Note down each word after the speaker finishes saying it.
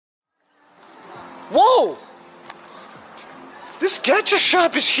Whoa! This gacha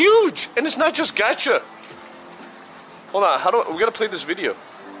shop is huge, and it's not just gacha. Hold on, we gotta play this video.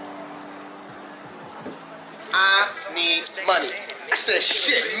 I need money. I said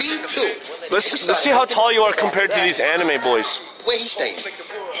shit, me too. Let's see how tall you are compared to these anime boys. Where he staying?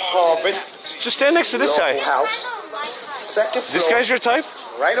 Oh, bitch. Just stand next to this guy. House. Second floor. This guy's your type?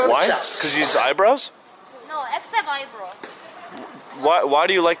 Right on Why? the couch. Because he's eyebrows? No, except eyebrow. Why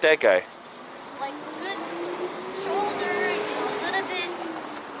do you like that guy? Like good shoulder, a little bit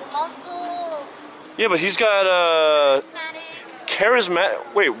muscle. Yeah, but he's got charismatic.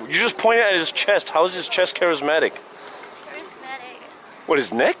 Wait, you just pointed at his chest. How is his chest charismatic? Charismatic. What,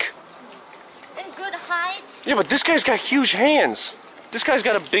 his neck? And good height. Yeah, but this guy's got huge hands. This guy's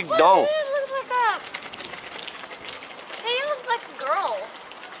got a big dong. He looks like a girl.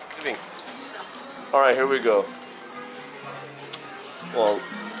 All right, here we go. Well,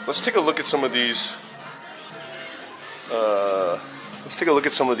 let's take a look at some of these. Let's take a look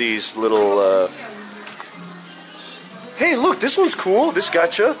at some of these little. Hey, look, this one's cool. This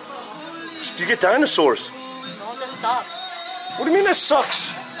gacha. You get dinosaurs. No, that sucks. What do you mean that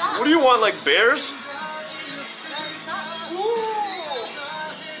sucks? What do you want, like bears?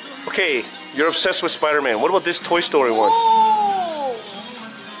 Okay, you're obsessed with Spider-Man. What about this Toy Story one?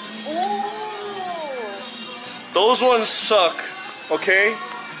 Those ones suck, okay?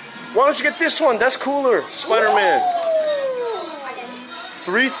 Why don't you get this one? That's cooler. Spider-Man.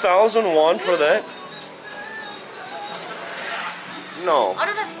 3,000 won for that? No. I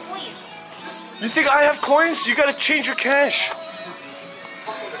don't have coins. You think I have coins? You gotta change your cash.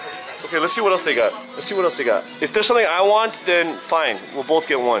 Okay, let's see what else they got. Let's see what else they got. If there's something I want, then fine. We'll both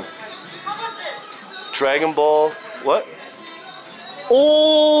get one. How about this? Dragon Ball. What? How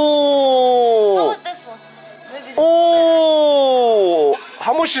Oh! about this one? Maybe Oh!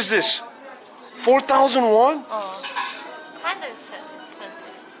 How much is this? 4,000 won? Oh, kind of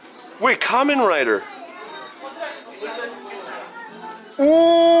expensive. Wait, Kamen Rider.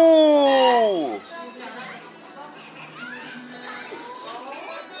 Ooh!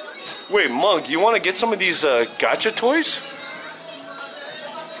 Wait, Monk, you want to get some of these gacha toys?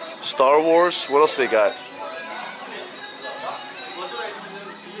 Star Wars. What else they got?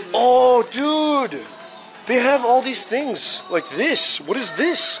 Oh, dude! They have all these things like this. What is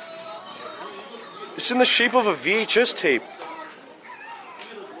this? It's in the shape of a VHS tape.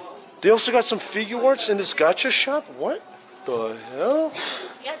 They also got some figure arts in this gacha shop. What the hell?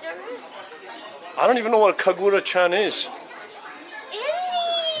 Yeah, there is. I don't even know what a Kagura-chan is.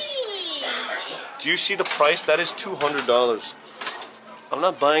 Do you see the price? That is $200. I'm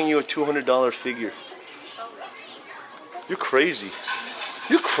not buying you a $200 figure. You're crazy.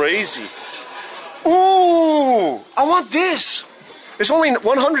 You're crazy. Ooh! I want this! It's only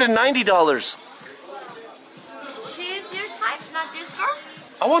 $190. She is your type, not this girl?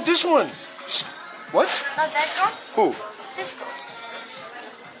 I want this one. What? Not that girl? Who? This girl.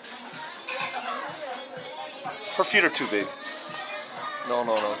 Her feet are too big. No.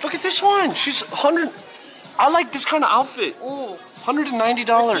 Look at this one. She's 100. I like this kind of outfit. Oh. $190.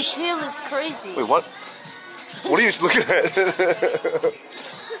 The detail is crazy. Wait, what? What are you looking at?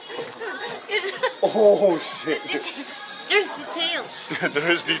 Oh shit. There's detail.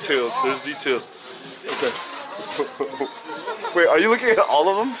 There is details. There's detail. Okay. Wait, are you looking at all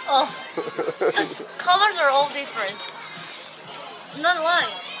of them? Oh. The colors are all different. Not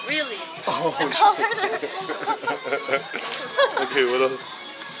lying, really. Oh, the colors are. Okay, what else?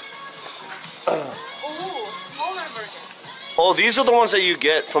 Oh, smaller version. Oh, these are the ones that you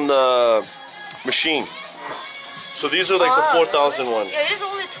get from the machine. So these are like the 4,000 one. Yeah, it is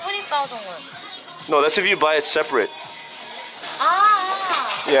only 20,000 one. No, that's if you buy it separate.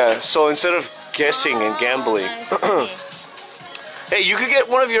 Ah. Yeah, so instead of guessing and gambling. I see. Hey, you could get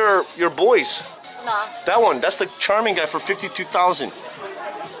one of your boys. Nah. That one, that's the charming guy for 52,000.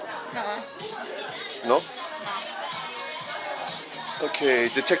 Nuh-uh. No? Okay,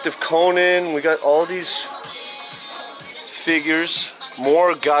 Detective Conan. We got all these figures.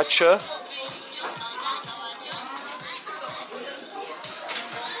 More gacha.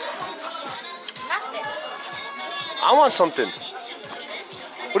 That's it. I want something.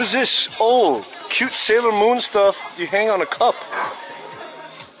 What is this? Oh, cute Sailor Moon stuff you hang on a cup.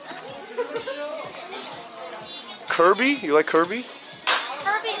 Kirby? You like Kirby?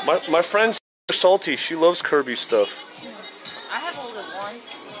 Kirby's My friend's salty. She loves Kirby stuff. I have only one.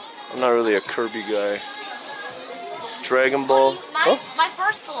 I'm not really a Kirby guy. Dragon Ball. My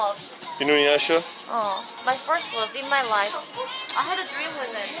first love. Inuyasha? Oh, my first love in my life. I had a dream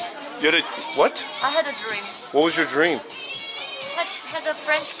with it. You had a... What? I had a dream. What was your dream? Had has a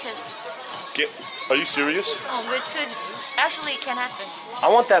French kiss. Are you serious? Oh, with two. Actually, it can happen. I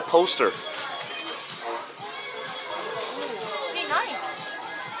want that poster. Be nice.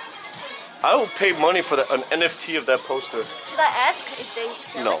 I will pay money for an NFT of that poster. Should I ask if they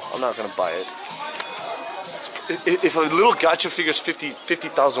sell No, it? I'm not gonna buy it. If a little gacha figure is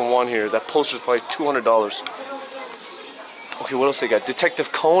 50,000 won here, that poster is probably $200. Okay, what else they got?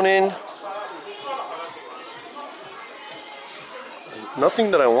 Detective Conan.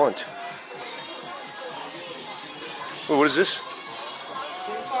 Nothing that I want. Wait, what is this?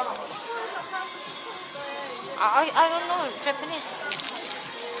 I don't know Japanese.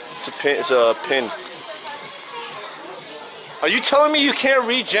 It's a pin. Are you telling me you can't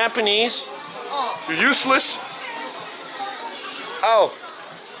read Japanese? Oh. You're useless. Ow.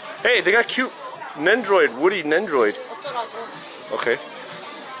 Hey, they got cute Nendroid, Woody Nendroid. 어쩌라고? Okay.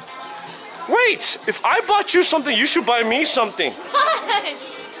 Wait, if I bought you something, you should buy me something.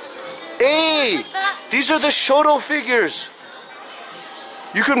 Hey, these are the Shoto figures.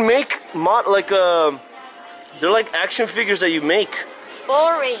 You can make they're like action figures that you make.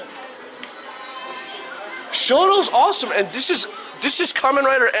 Boring. Shoto's awesome, and this is Kamen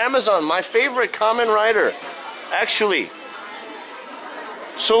Rider Amazon, my favorite Kamen Rider, actually.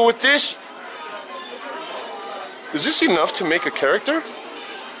 So with this, is this enough to make a character?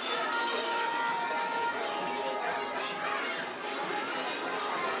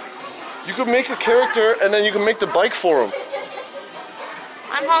 You could make a character, and then you can make the bike for him.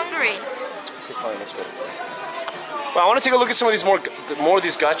 I'm hungry. Okay, fine, let's go. Well, I want to take a look at some of these more of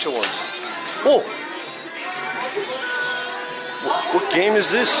these gacha ones. Oh! What game is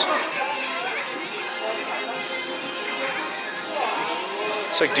this?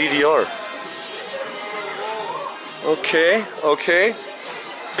 It's like DDR. Okay, okay.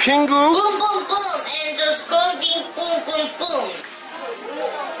 Pingu. Boom, boom, boom, and just go being boom, boom, boom.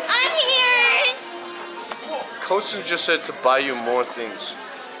 I'm here. COOKSUX just said to buy you more things.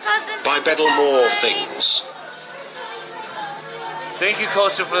 Buy Beddle more things. Thank you,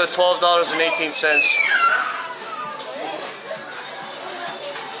 COOKSUX, for the $12.18.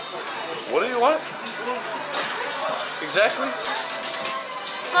 What do you want? Exactly?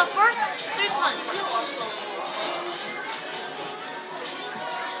 But first, 3 punch.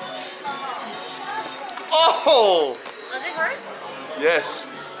 Oh! Does it hurt? Yes.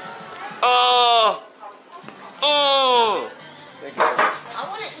 Oh! Oh! Thank you. I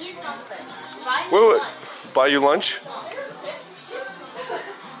want to eat something. Buy me Wait. lunch. Buy you lunch?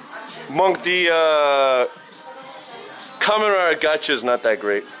 Monk, the Kamen Rider Gacha is not that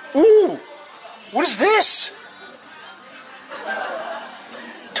great. Ooh! What is this?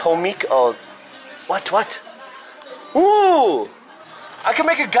 Tomik, what? Ooh! I can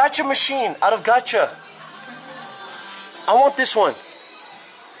make a gacha machine out of gacha. I want this one.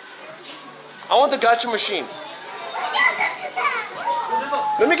 I want the gacha machine.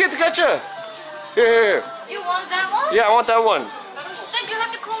 Let me get the gacha. Here. You want that one? Yeah, I want that one. Then you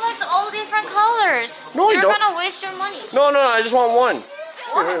have to collect all different colors. No, I You're don't. gonna waste your money. No, I just want one.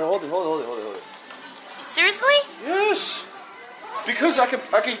 What? Here, hold it. Seriously? Yes. Because I can.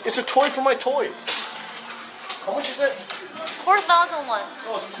 It's a toy for my toy. How much is it? 4,001.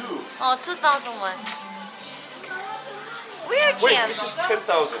 No, it's 2. Oh, 2001. Weird Wait, champ. this is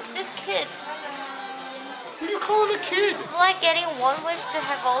 10,000. This kid. What are you calling a kid? It's like getting one wish to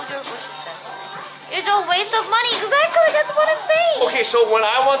have all your wishes answered. It's a waste of money. Exactly, that's what I'm saying. Okay, so when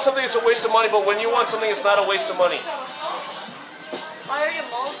I want something, it's a waste of money, but when you want something, it's not a waste of money. Why are you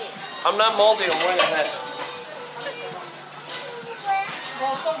molding? I'm not molding, I'm wearing a hat.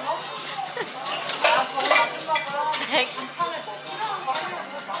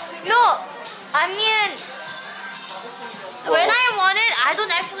 No, I mean, when I want it, I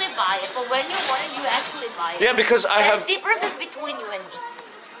don't actually buy it. But when you want it, you actually buy it. Yeah, because I There's have. differences between you and me.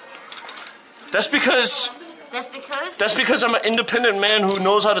 That's because. That's because That's because I'm an independent man who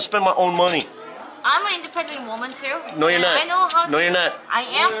knows how to spend my own money. I'm an independent woman too. No, you're And not. I know how No, to. you're not. I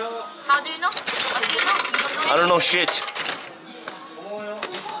am. How do you know? How do you know? You don't know I don't know anything. shit.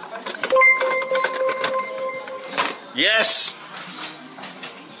 Yes.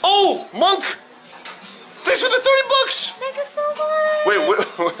 Oh, Monk. Thanks for the $30. Thank you so much.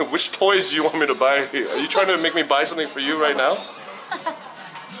 Wait, which toys do you want me to buy? Are you trying to make me buy something for you right now?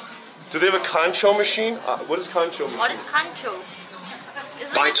 Do they have a concho machine? What is concho machine? What is concho?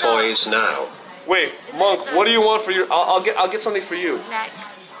 Is Buy it the toys now. Wait, Monk, what do you want for your? I'll get something for you. snack?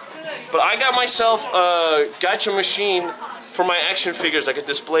 But I got myself a gacha machine for my action figures. I could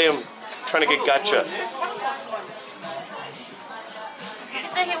display them, trying to get gacha. He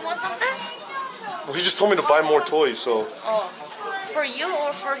said he wants something. Well, he just told me to buy more toys, so. Oh. For you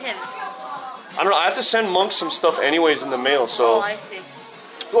or for him? I don't know. I have to send Monk some stuff anyways in the mail, so. Oh, I see.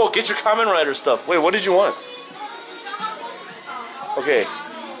 Oh, get your Kamen Rider stuff. Wait, what did you want? Okay.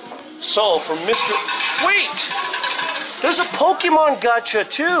 So, for Mr. Wait! There's a Pokemon Gacha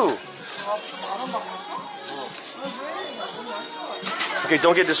too! Okay,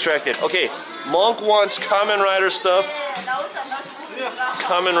 don't get distracted. Okay, Monk wants Kamen Rider stuff.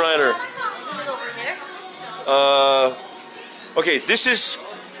 Kamen Rider. Okay, this is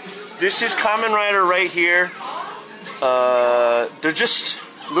Kamen Rider right here. They're just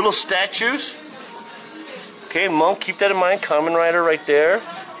little statues. Okay, Monk, keep that in mind. Kamen Rider right there.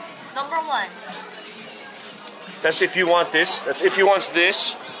 Number 1. That's if you want this. That's if he wants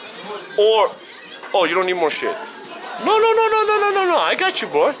this. Or, oh, you don't need more shit. No. I got you,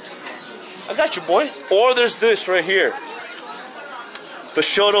 boy. I got you, boy. Or there's this right here. The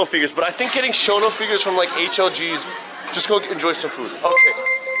Shoto figures. But I think getting Shoto figures from like HLGs, just go enjoy some food. Okay.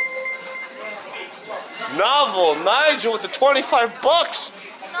 Novel, Nigel with the 25 bucks.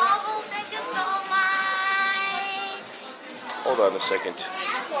 Novel, thank you so much. Hold on a second.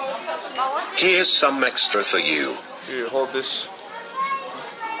 Here's some extra for you. Here, hold this.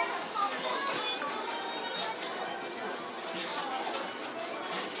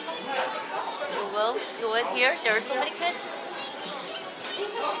 You will do it here? There are so many kids?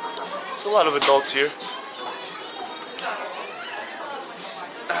 There's a lot of adults here.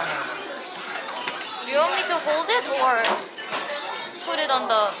 Do you want me to hold it or put it on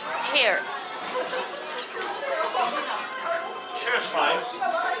the chair? Chair's fine.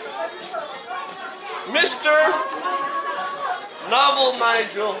 Mr. Novel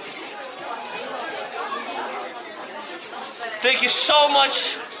Nigel. Thank you so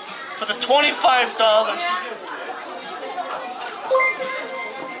much for the $25.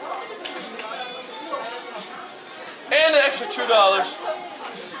 And the extra $2.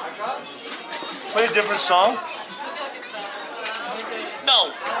 Play a different song.